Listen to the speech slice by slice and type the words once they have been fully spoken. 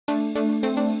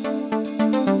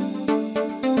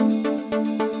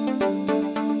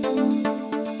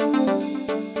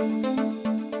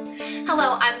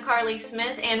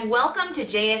Smith, and welcome to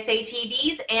JSA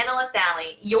TV's Analyst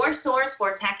Alley, your source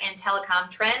for tech and telecom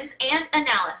trends and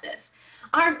analysis.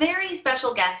 Our very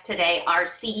special guest today, our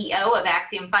CEO of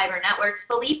Axiom Fiber Networks,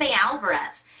 Felipe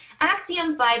Alvarez.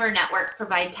 Axiom Fiber Networks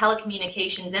provide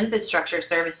telecommunications infrastructure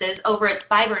services over its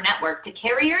fiber network to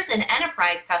carriers and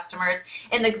enterprise customers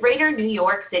in the greater New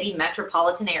York City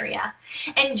metropolitan area.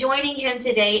 And joining him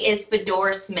today is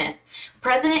Fedor Smith,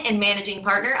 President and Managing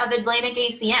Partner of Atlantic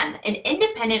ACM, an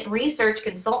independent research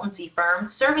consultancy firm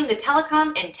serving the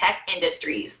telecom and tech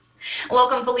industries.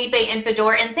 Welcome, Felipe and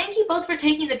Fedor, and thank you both for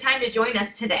taking the time to join us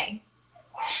today.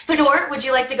 Fedor, would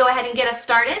you like to go ahead and get us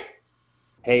started?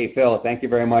 Hey, Phil, thank you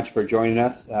very much for joining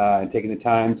us and taking the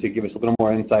time to give us a little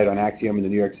more insight on Axiom in the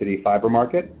New York City fiber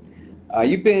market.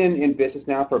 You've been in business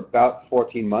now for about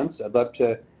 14 months. I'd love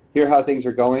to hear how things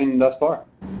are going thus far.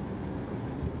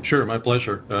 Sure, my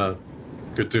pleasure.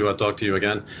 Good to talk to you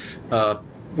again.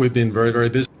 We've been very, very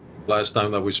busy. Last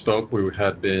time that we spoke, we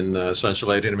had been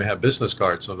essentially, I didn't even have business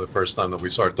cards, so the first time that we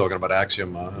started talking about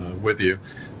Axiom with you.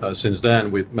 Since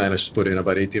then, we've managed to put in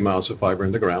about 18 miles of fiber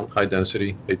in the ground, high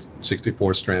density,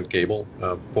 64-strand cable,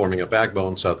 forming a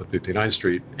backbone south of 59th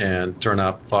Street, and turn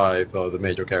up 5 of the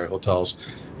major carrier hotels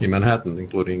in Manhattan,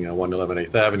 including 111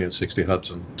 8th Avenue and 60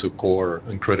 Hudson, 2 core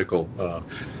and critical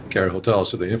carrier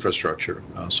hotels to the infrastructure.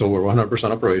 So we're 100%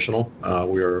 operational.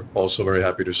 We are also very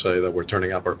happy to say that we're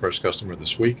turning up our first customer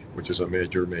this week, which is a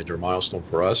major, major milestone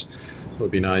for us. It would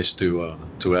be nice to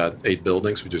add 8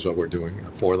 buildings, which is what we're doing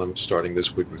for them, starting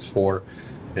this week with 4.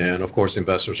 And of course,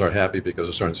 investors are happy because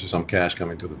they're starting to see some cash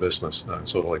coming to the business,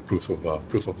 sort of like proof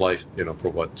of life, you know, for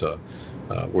what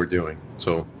we're doing.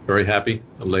 So very happy.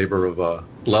 A labor of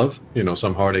love, you know,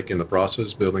 some heartache in the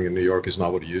process. Building in New York is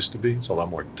not what it used to be. It's a lot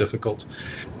more difficult,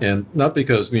 and not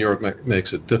because New York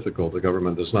makes it difficult. The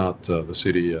government does not. The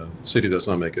city does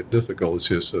not make it difficult. It's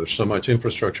just there's so much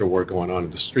infrastructure work going on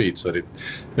in the streets that it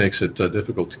makes it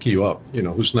difficult to queue up. You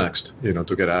know, who's next? You know,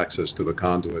 to get access to the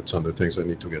conduits and the things that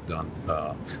need to get done.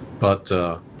 But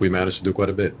we managed to do quite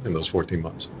a bit in those 14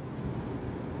 months.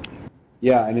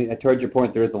 Yeah, and I heard your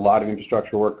point. There is a lot of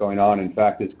infrastructure work going on. In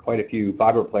fact, there's quite a few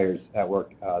fiber players at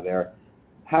work there.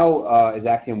 How is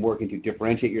Axiom working to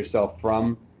differentiate yourself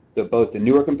from both the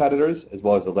newer competitors as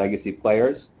well as the legacy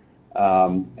players?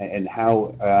 And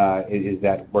how is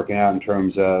that working out in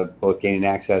terms of both gaining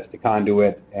access to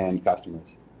conduit and customers?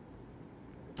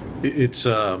 It's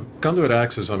conduit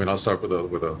access. I mean, I'll start with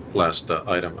the last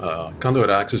item.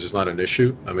 Conduit access is not an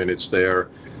issue. I mean, it's there.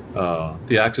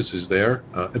 The access is there.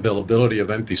 Availability of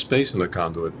empty space in the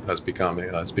conduit has become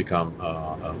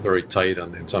very tight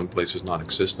and in some places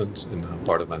non-existent in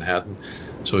part of Manhattan.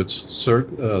 So it's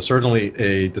certainly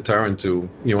a deterrent to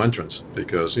new entrants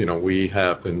because, you know, we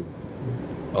have in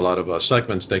a lot of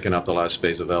segments taken up the last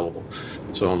space available.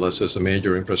 So unless there's a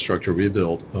major infrastructure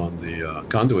rebuild on the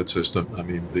conduit system, I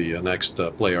mean, the next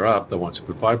player up that wants to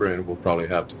put fiber in will probably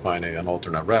have to find an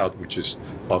alternate route, which is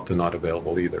often not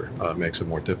available either. Makes it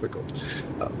more difficult.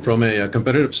 From a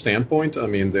competitive standpoint, I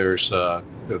mean, there's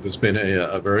been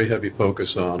a very heavy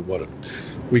focus on what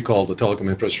we call the telecom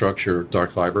infrastructure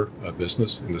dark fiber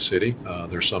business in the city.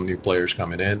 There's some new players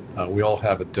coming in. We all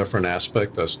have a different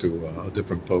aspect as to a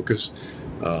different focus.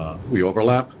 We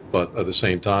overlap, but at the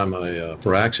same time,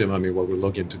 for Axiom, I mean, what we're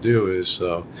looking to do is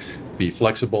be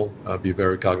flexible, be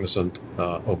very cognizant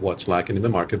of what's lacking in the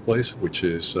marketplace, which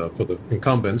is for the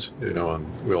incumbents, you know,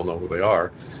 and we all know who they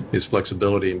are, is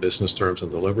flexibility in business terms and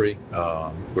delivery.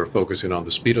 We're focusing on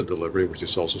the speed of delivery, which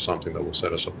is also something that will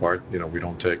set us apart. You know, we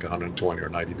don't take 120 or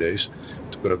 90 days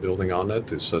to put a building on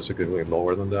it. It's significantly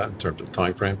lower than that in terms of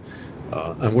time frame.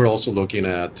 And we're also looking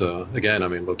at, again, I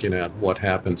mean, looking at what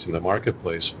happens in the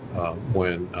marketplace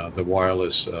when the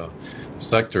wireless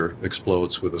sector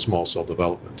explodes with a small cell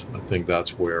development. I think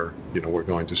that's where, you know, we're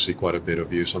going to see quite a bit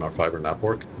of use on our fiber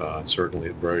network. Certainly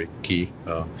a very key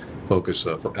focus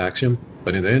for Axiom.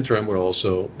 But in the interim, we're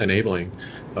also enabling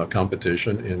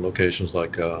competition in locations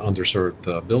like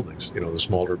underserved buildings, you know, the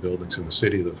smaller buildings in the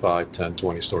city, the 5, 10,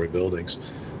 20-story buildings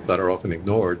that are often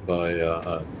ignored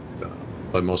by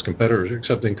most competitors,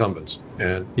 except incumbents.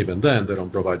 And even then, they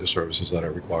don't provide the services that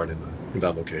are required in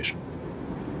that location.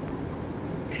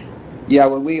 Yeah,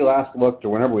 when we last looked, or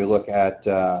whenever we look at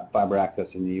fiber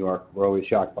access in New York, we're always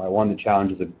shocked by one of the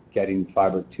challenges of getting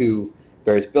fiber to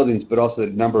various buildings, but also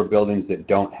the number of buildings that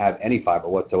don't have any fiber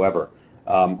whatsoever.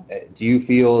 Do you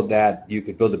feel that you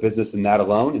could build a business in that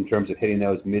alone in terms of hitting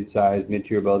those mid-sized,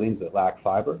 mid-tier buildings that lack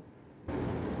fiber?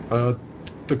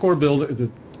 The core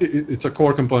build, It's a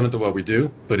core component of what we do,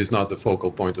 but it's not the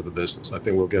focal point of the business. I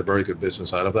think we'll get very good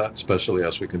business out of that, especially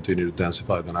as we continue to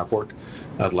densify the network,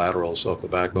 add laterals off the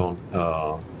backbone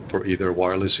for either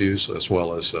wireless use as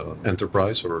well as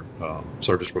enterprise or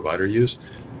service provider use.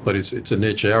 But it's a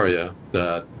niche area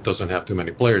that doesn't have too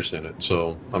many players in it.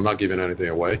 So I'm not giving anything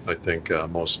away. I think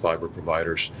most fiber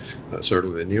providers,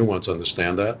 certainly the new ones,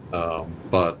 understand that.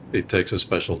 But it takes a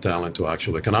special talent to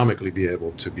actually economically be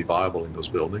able to be viable in those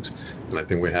buildings. And I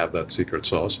think we have that secret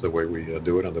sauce, the way we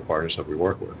do it, and the partners that we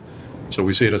work with. So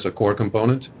we see it as a core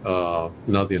component,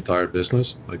 not the entire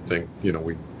business. I think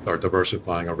we are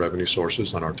diversifying our revenue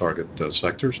sources on our target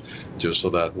sectors, just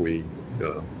so that we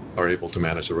are able to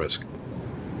manage the risk.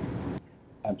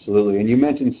 Absolutely. And you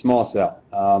mentioned small cell.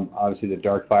 Obviously, the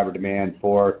dark fiber demand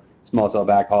for small cell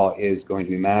backhaul is going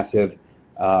to be massive.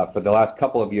 For the last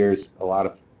couple of years, a lot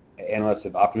of analysts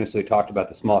have optimistically talked about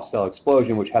the small cell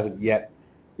explosion, which hasn't yet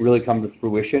really come to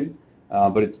fruition.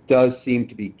 But it does seem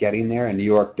to be getting there, and New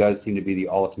York does seem to be the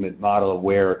ultimate model of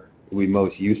where it will be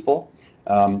most useful.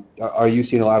 Are you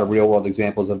seeing a lot of real-world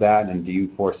examples of that, and do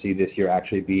you foresee this year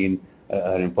actually being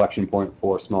an inflection point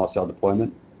for small cell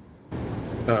deployment?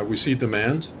 We see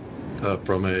demand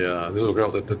from a little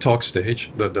girl at the talk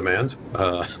stage, the demand.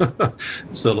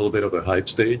 It's a little bit of a hype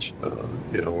stage.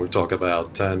 We talk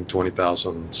about 10,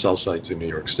 20,000 cell sites in New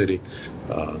York City,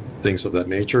 things of that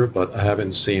nature, but I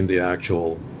haven't seen the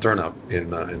actual turn-up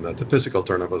in the physical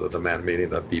turn-up of the demand, meaning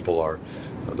that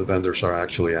the vendors are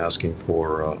actually asking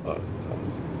for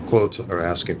quotes, or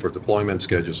asking for deployment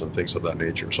schedules and things of that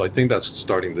nature. So I think that's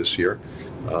starting this year.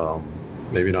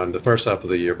 Maybe not in the first half of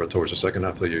the year, but towards the second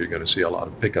half of the year, you're going to see a lot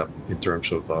of pickup in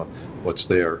terms of what's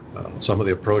there. Some of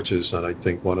the approaches, and I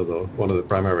think one of the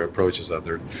primary approaches that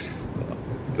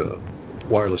the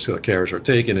wireless carriers are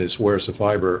taking is, where's the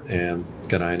fiber and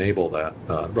can I enable that,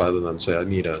 rather than say I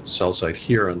need a cell site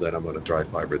here and then I'm going to drive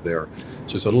fiber there.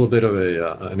 So it's a little bit of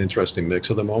an interesting mix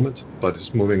at the moment, but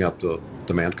it's moving up the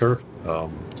demand curve.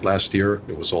 Last year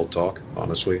it was all talk,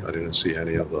 honestly. I didn't see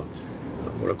any of the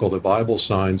what I call the viable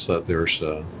signs that there's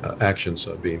actions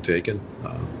being taken.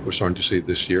 We're starting to see it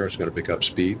this year. It's going to pick up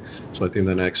speed. So I think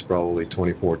the next probably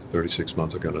 24 to 36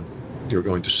 months you're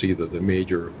going to see the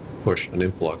major push and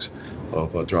influx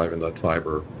of driving that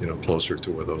fiber closer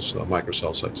to where those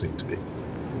microcell sites need to be.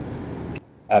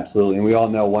 Absolutely, and we all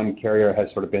know one carrier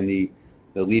has sort of been the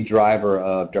lead driver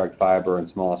of dark fiber and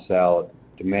small cell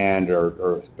demand,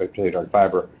 or particularly dark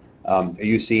fiber. Are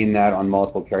you seeing that on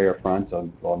multiple carrier fronts,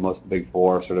 on most of the big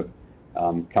four sort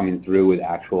of coming through with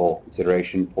actual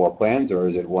consideration for plans, or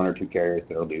is it one or two carriers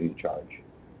that are leading the charge?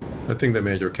 I think the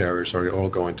major carriers are all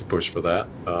going to push for that.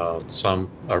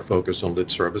 Some are focused on lit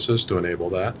services to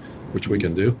enable that, which we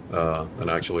can do,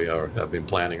 and actually have been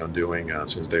planning on doing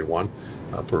since day one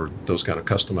for those kind of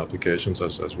custom applications,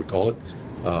 as we call it.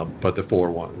 But the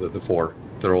four,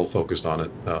 they're all focused on it.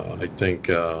 I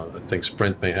think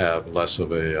Sprint may have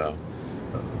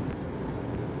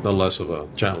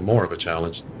more of a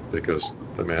challenge, because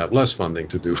they may have less funding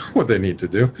to do what they need to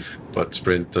do, but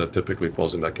Sprint typically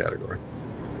falls in that category.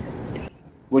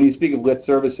 When you speak of lit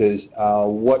services,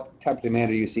 what type of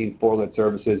demand are you seeing for lit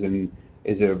services, and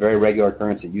is it a very regular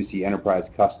occurrence that you see enterprise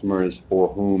customers for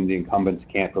whom the incumbents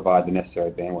can't provide the necessary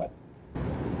bandwidth?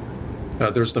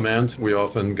 There's demand. We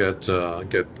often get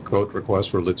quote requests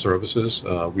for lit services.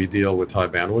 We deal with high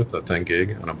bandwidth at 10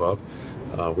 gig and above.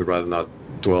 We'd rather not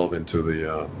delve into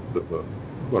the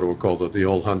what we call the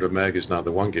old 100 meg is now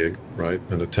the 1 gig, right?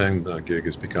 And the 10 gig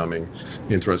is becoming,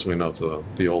 interestingly enough,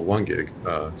 the old 1 gig.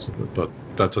 But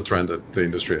that's a trend that the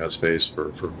industry has faced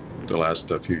for the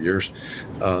last few years.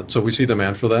 So we see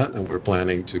demand for that, and we're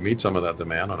planning to meet some of that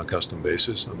demand on a custom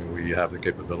basis. I mean, we have the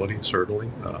capability, certainly.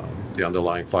 The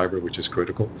underlying fiber, which is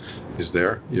critical, is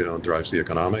there, drives the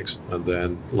economics. And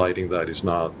then lighting that is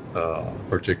not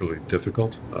particularly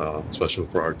difficult, especially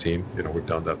for our team. We've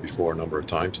done that before a number of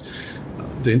times.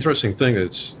 The interesting thing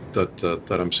is that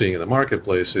I'm seeing in the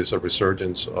marketplace is a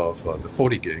resurgence of the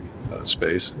 40 gig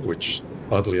space, which,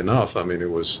 oddly enough, I mean, it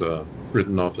was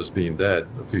written off as being dead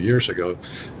a few years ago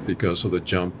because of the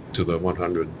jump to the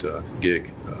 100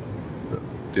 gig,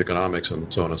 the economics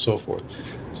and so on and so forth.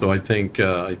 So I think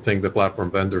the platform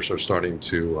vendors are starting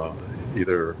to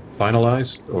either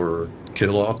finalize or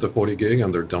kill off the 40 gig,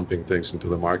 and they're dumping things into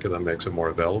the market that makes it more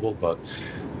available. But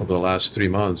over the last 3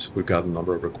 months, we've got a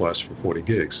number of requests for 40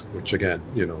 gigs, which again,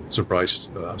 surprise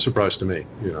to me,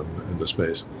 in the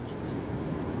space.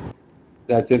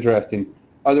 That's interesting.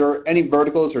 Are there any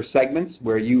verticals or segments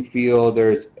where you feel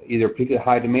there's either particularly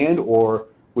high demand or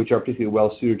which are particularly well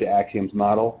suited to Axiom's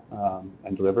model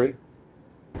and delivery?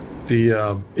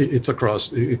 It's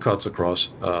across. It cuts across.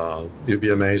 You'd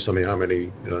be amazed. I mean, how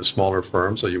many smaller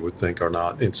firms that you would think are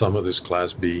not in some of this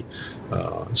Class B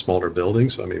smaller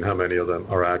buildings. I mean, how many of them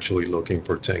are actually looking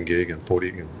for 10 gig and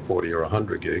 40 or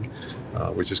 100 gig,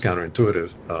 which is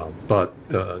counterintuitive. But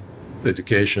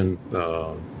education,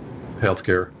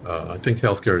 healthcare. I think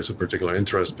healthcare is a particular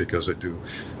interest because they do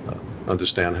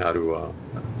understand how to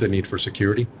the need for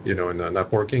security, in the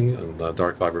networking, and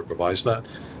dark fiber provides that.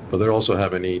 But they also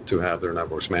have a need to have their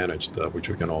networks managed, which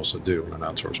we can also do on an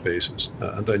outsourced basis.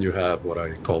 And then you have what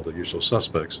I call the usual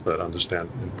suspects that understand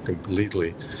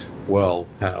completely well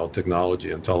how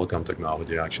technology and telecom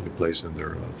technology actually plays in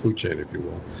their food chain, if you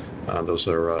will. Those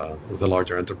are the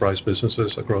larger enterprise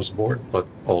businesses across the board, but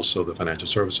also the financial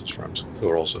services firms, who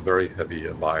are also very heavy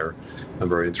buyer and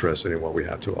very interested in what we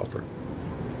have to offer.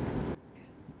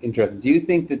 Interesting. Do you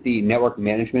think that the network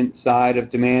management side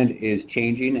of demand is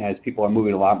changing as people are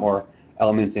moving a lot more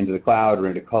elements into the cloud or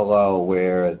into colo,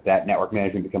 where that network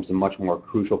management becomes a much more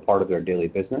crucial part of their daily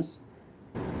business?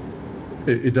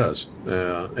 It does,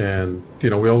 and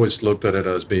we always looked at it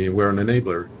as we're an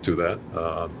enabler to that.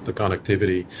 The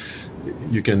connectivity,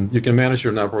 you can manage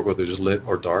your network whether it's lit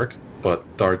or dark, but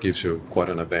dark gives you quite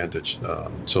an advantage.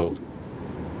 So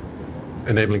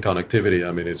enabling connectivity,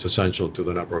 I mean, it's essential to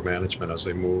the network management as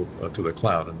they move to the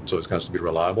cloud, and so it has to be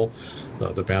reliable.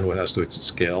 The bandwidth has to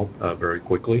scale very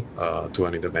quickly to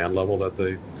any demand level that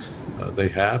they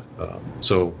have.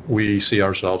 So we see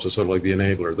ourselves as sort of like the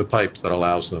enabler, the pipe that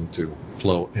allows them to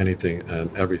flow anything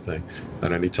and everything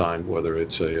at any time, whether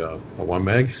it's a 1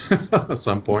 meg at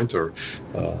some point or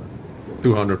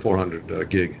 200, 400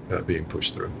 gig being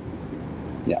pushed through.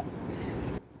 Yeah.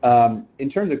 In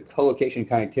terms of co-location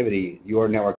connectivity, your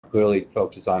network clearly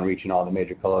focuses on reaching all the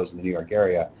major colos in the New York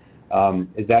area.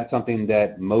 Is that something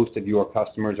that most of your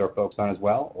customers are focused on as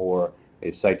well, or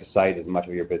is site-to-site as much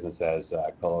of your business as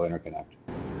colo interconnect?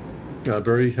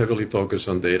 Very heavily focused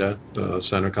on data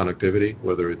center connectivity,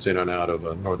 whether it's in and out of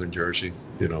northern Jersey,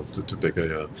 to pick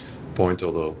a point,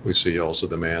 although we see also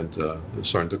demand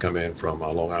starting to come in from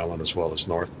Long Island as well as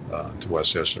north to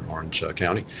Westchester, Orange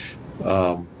County.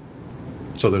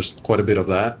 So there's quite a bit of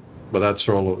that, but that's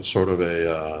sort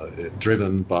of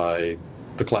driven by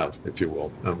the cloud, if you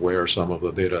will, and where some of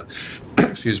the data,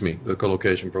 the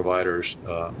colocation providers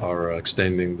are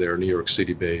extending their New York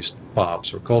City-based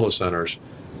POPs or colo centers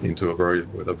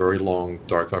with a very long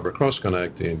dark fiber cross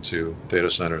connect into data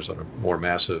centers that are more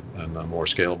massive and more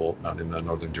scalable out in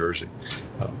northern Jersey.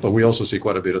 But we also see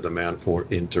quite a bit of demand for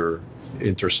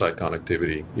inter-site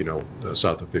connectivity,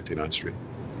 south of 59th Street.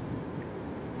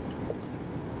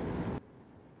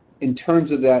 In terms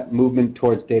of that movement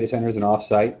towards data centers and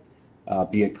off-site,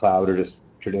 be it cloud or just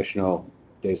traditional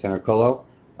data center colo,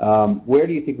 where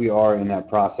do you think we are in that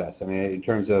process? I mean, in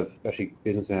terms of especially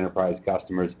business and enterprise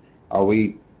customers, are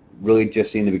we really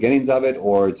just seeing the beginnings of it,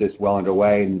 or is this well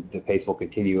underway and the pace will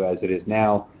continue as it is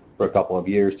now for a couple of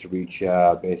years to reach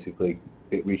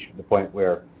the point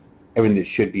where everything that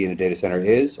should be in a data center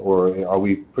is, or are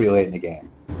we pretty late in the game?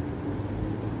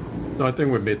 No, I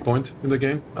think we're midpoint in the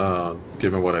game,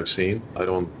 given what I've seen.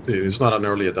 It's not an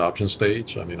early adoption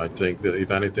stage. I mean, I think that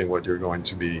if anything, what you're going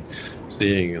to be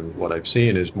seeing and what I've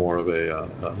seen is more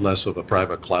of less of a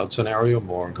private cloud scenario,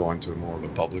 more going to more of a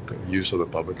public use of the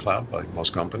public cloud by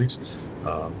most companies,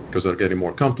 because they're getting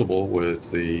more comfortable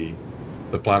with the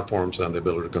platforms and the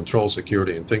ability to control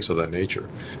security and things of that nature.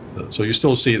 So you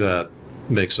still see that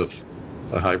mix of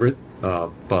a hybrid,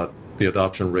 but the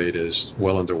adoption rate is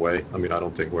well underway. I mean, I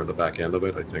don't think we're in the back end of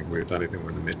it. I think if anything,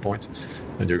 we're in the midpoint,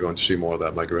 and you're going to see more of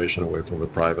that migration away from the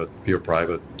pure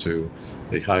private to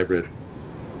a hybrid,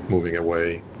 moving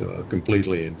away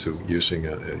completely into using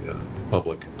a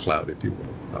public cloud, if you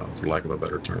will, for lack of a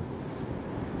better term.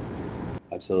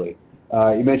 Absolutely.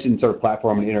 You mentioned sort of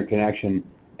platform and interconnection.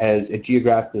 As a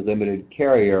geographically limited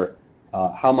carrier,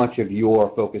 how much of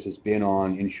your focus has been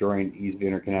on ensuring ease of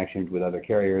interconnections with other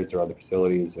carriers or other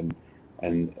facilities and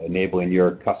enabling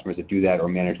your customers to do that or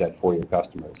manage that for your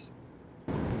customers?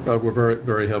 We're very,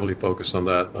 very heavily focused on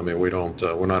that. I mean, we're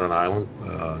not an island.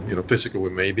 Physically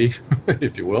we may be,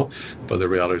 if you will, but the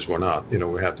reality is we're not.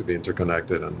 We have to be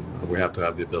interconnected, and we have to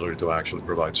have the ability to actually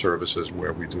provide services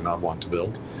where we do not want to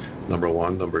build. Number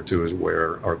one. Number two is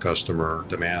where our customer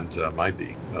demand might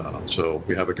be. So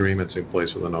we have agreements in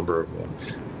place with a number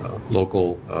of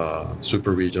local,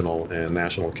 super regional, and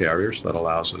national carriers that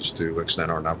allows us to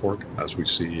extend our network as we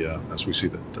see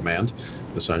the demand,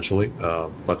 essentially.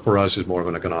 But for us, it's more of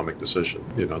an economic decision.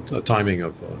 Timing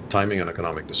and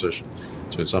economic decision.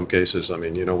 So in some cases, I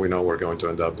mean, we know we're going to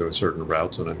end up doing certain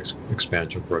routes and an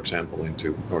expansion, for example,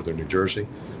 into northern New Jersey.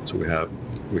 So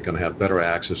we can have better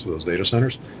access to those data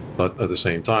centers, but at the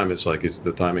same time, it's like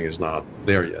the timing is not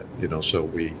there yet. So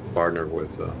we partner with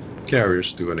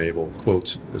carriers to enable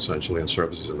quotes essentially and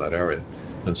services in that area.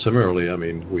 And similarly, I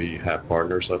mean, we have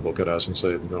partners that look at us and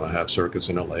say, I have circuits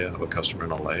in LA, I have a customer in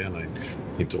LA, and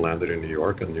I need to land it in New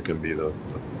York, and you can be the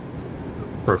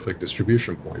perfect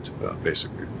distribution point,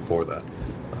 basically, for that.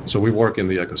 So we work in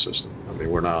the ecosystem. I mean,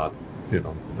 we're not,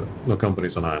 no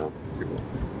company's an island, if you will.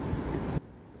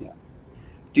 Yeah.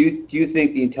 Do you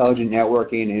think the intelligent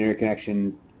networking and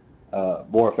interconnection,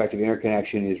 more effective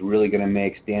interconnection, is really going to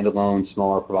make standalone,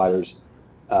 smaller providers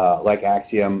like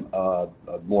Axiom a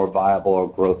more viable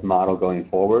growth model going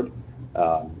forward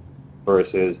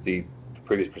versus the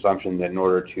previous presumption that in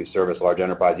order to service a large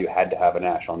enterprise, you had to have a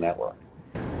national network?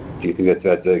 Do you think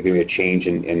that's going to be a change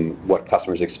in what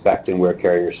customers expect and where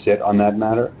carriers sit on that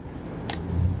matter?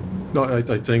 No,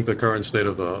 I think the current state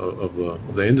of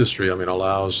the industry, I mean,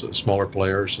 allows smaller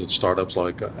players and startups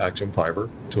like Axiom Fiber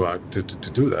to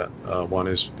do that. One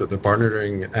is that the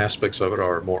partnering aspects of it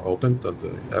are more open than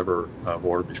they ever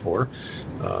were before,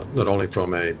 not only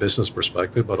from a business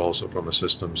perspective, but also from a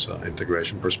systems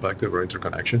integration perspective or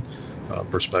interconnection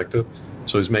perspective.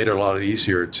 So it's made it a lot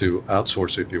easier to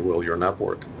outsource, if you will, your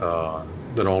network,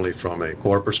 not only from a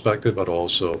core perspective, but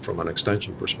also from an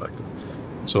extension perspective.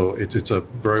 So it's a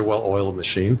very well-oiled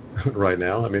machine right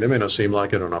now. I mean, it may not seem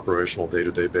like it on an operational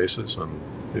day-to-day basis, and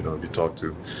if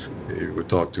you would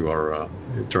talk to our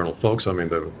internal folks, I mean,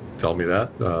 they would tell me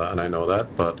that, and I know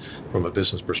that. But from a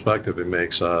business perspective, it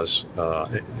makes us,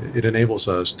 it enables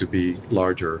us to be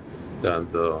larger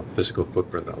than the physical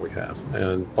footprint that we have.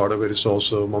 And part of it is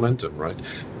also momentum, right?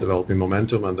 Developing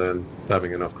momentum and then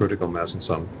having enough critical mass in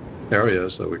some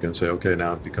areas that we can say, okay,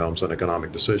 now it becomes an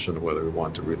economic decision whether we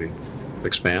want to really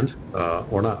expand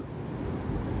or not.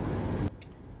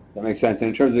 That makes sense. And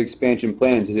in terms of expansion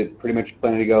plans, is it pretty much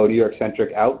planning to go New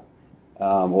York-centric out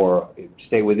or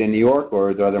stay within New York, or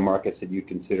are there other markets that you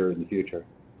consider in the future?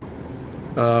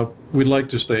 We'd like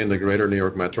to stay in the greater New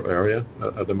York metro area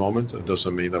at the moment. It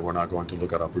doesn't mean that we're not going to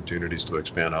look at opportunities to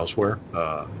expand elsewhere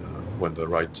when the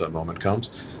right moment comes.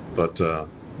 But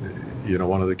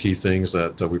one of the key things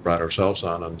that we pride ourselves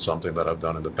on, and something that I've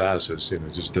done in the past, is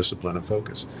just discipline and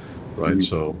focus, right? Mm-hmm.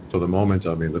 So for the moment,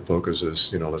 I mean, the focus is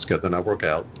let's get the network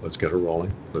out, let's get it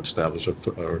rolling, let's establish a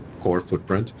core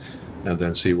footprint, and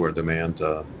then see where demand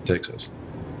takes us.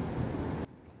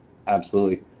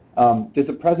 Absolutely. Does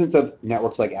the presence of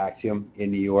networks like Axiom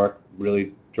in New York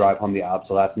really drive home the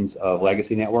obsolescence of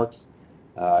legacy networks?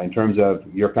 In terms of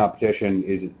your competition,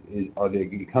 are the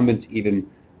incumbents even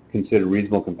considered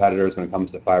reasonable competitors when it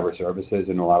comes to fiber services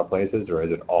in a lot of places, or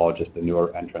is it all just the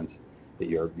newer entrants that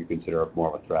you consider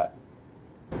more of a threat?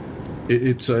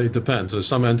 It depends. There's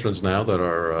some entrants now that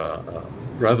are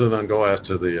rather than go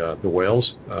after the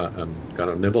whales and kind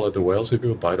of nibble at the whales, if you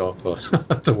will, bite off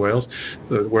the whales,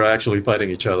 we're actually fighting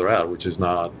each other out, which is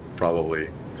not probably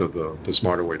the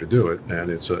smarter way to do it, and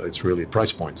it's really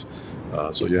price points.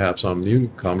 So you have some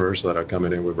newcomers that are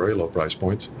coming in with very low price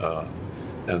points.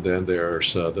 And then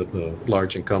there's the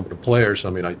large incumbent players. I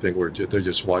mean, I think they're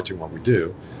just watching what we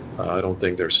do. I don't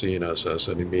think they're seeing us as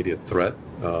an immediate threat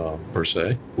per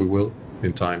se. We will,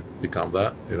 in time, become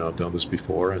that. I've done this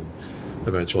before, and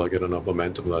eventually I get enough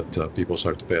momentum that people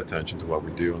start to pay attention to what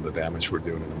we do and the damage we're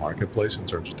doing in the marketplace in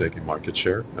terms of taking market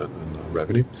share and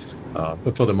revenue.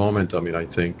 But for the moment, I mean, I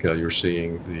think you're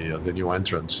seeing the new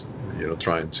entrants,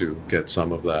 trying to get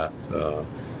some of that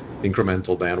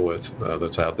incremental bandwidth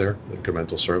that's out there,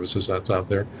 incremental services that's out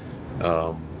there.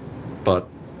 But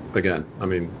again, I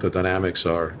mean, the dynamics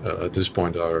are at this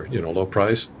point are low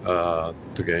price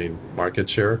to gain market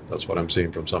share. That's what I'm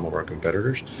seeing from some of our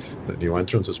competitors, the new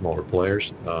entrants, the smaller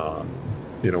players.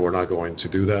 We're not going to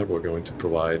do that. We're going to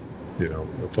provide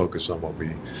a focus on what we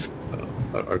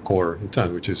our core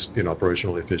intent, which is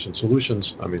operationally efficient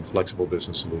solutions. I mean, flexible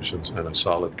business solutions and a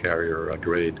solid carrier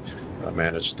grade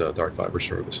managed dark fiber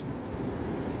service.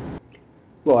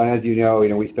 Well, and as you know,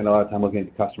 we spend a lot of time looking at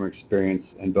the customer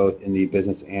experience, and both in the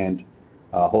business and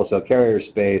wholesale carrier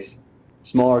space.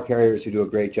 Smaller carriers who do a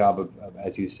great job of,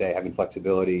 as you say, having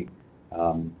flexibility,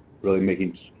 really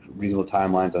making reasonable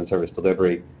timelines on service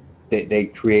delivery. They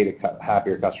create a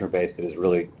happier customer base that is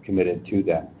really committed to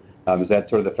them. Is that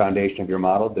sort of the foundation of your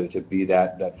model, to be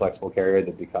that flexible carrier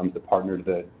that becomes the partner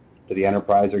to the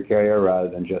enterprise or carrier rather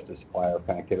than just a supplier of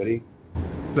connectivity?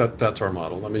 That's our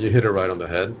model. I mean, you hit it right on the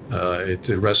head. It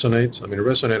resonates. I mean, it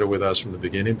resonated with us from the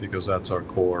beginning because that's our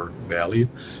core value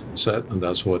set, and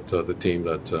that's what the team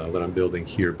that I'm building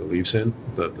here believes in.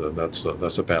 That's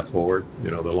the path forward.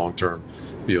 You know, the long-term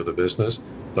view of the business.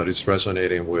 But it's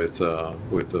resonating with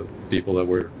the people that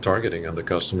we're targeting and the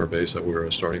customer base that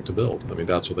we're starting to build. I mean,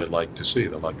 that's what they like to see.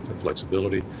 They like the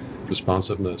flexibility,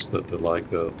 responsiveness. That they like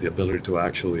the ability to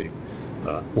actually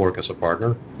work as a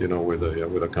partner, you know, with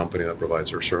a company that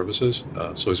provides their services.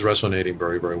 So it's resonating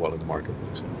very, very well in the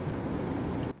marketplace.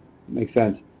 Makes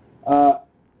sense.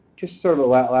 Just sort of a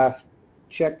last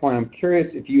checkpoint. I'm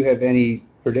curious if you have any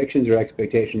predictions or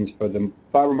expectations for the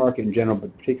fiber market in general,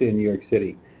 but particularly in New York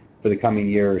City, for the coming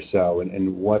year or so,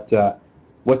 and what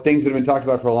things that have been talked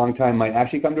about for a long time might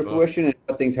actually come to fruition, and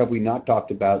what things have we not talked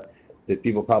about that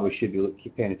people probably should be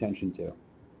paying attention to?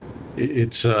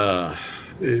 It's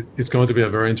going to be a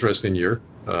very interesting year.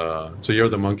 It's a year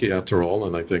of the monkey after all,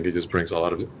 and I think it just brings a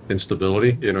lot of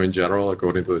instability, you know, in general,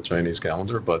 according to the Chinese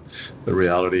calendar. But the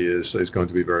reality is it's going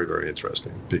to be very, very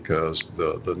interesting because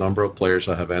the number of players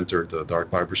that have entered the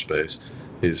dark fiber space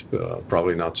is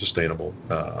probably not sustainable.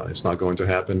 It's not going to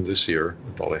happen this year.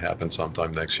 It'll probably happen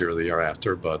sometime next year or the year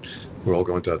after, but we're all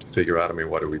going to have to figure out, I mean,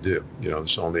 what do we do? You know,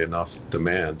 there's only enough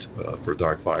demand for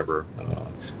dark fiber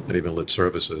and even lit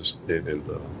services in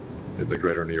the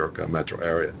greater New York metro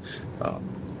area.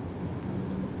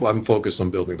 Well, I'm focused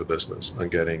on building the business and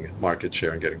getting market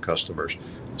share and getting customers.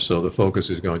 So the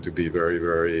focus is going to be very,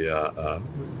 very.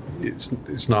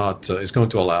 It's going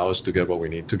to allow us to get what we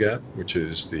need to get, which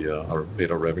is our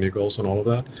revenue goals and all of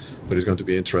that. But it's going to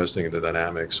be interesting in the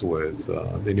dynamics with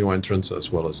the new entrants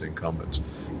as well as the incumbents.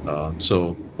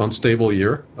 So unstable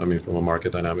year. I mean, from a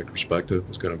market dynamic perspective,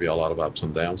 there's going to be a lot of ups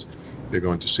and downs. You're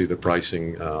going to see the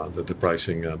pricing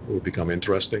will become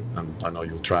interesting, and I know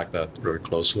you'll track that very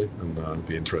closely, and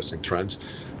be interesting trends.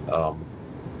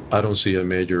 I don't see a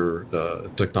major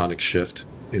tectonic shift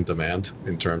in demand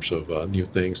in terms of new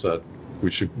things that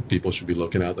people should be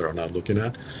looking at that are not looking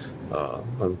at.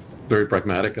 I'm very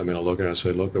pragmatic. I mean, I look at it and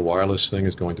say, look, the wireless thing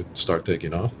is going to start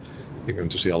taking off. You're going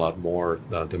to see a lot more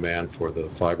demand for the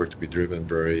fiber to be driven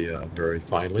very, very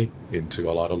finely into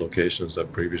a lot of locations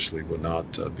that previously would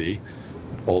not be,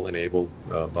 all enabled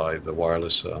by the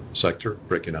wireless sector,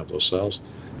 breaking out those cells.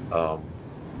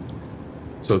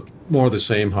 So more of the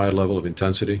same high level of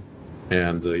intensity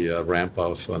and the ramp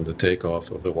up and the takeoff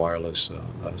of the wireless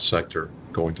sector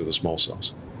going to the small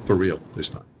cells, for real this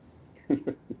time.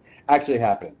 Actually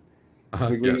happened.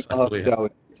 Yes,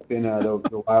 it's been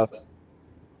the wireless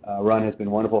run has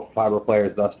been wonderful for fiber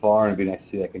players thus far, and it'd be nice to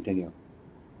see that continue.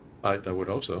 I would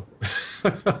hope so.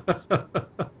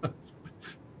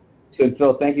 So,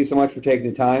 Phil, thank you so much for taking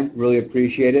the time. Really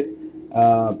appreciate it.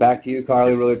 Back to you,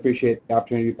 Carly. Really appreciate the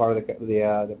opportunity to be part of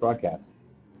the broadcast.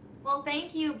 Well,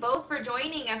 thank you both for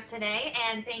joining us today,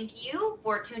 and thank you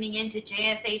for tuning in to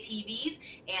JSA TV's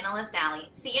Analyst Alley.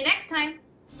 See you next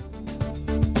time.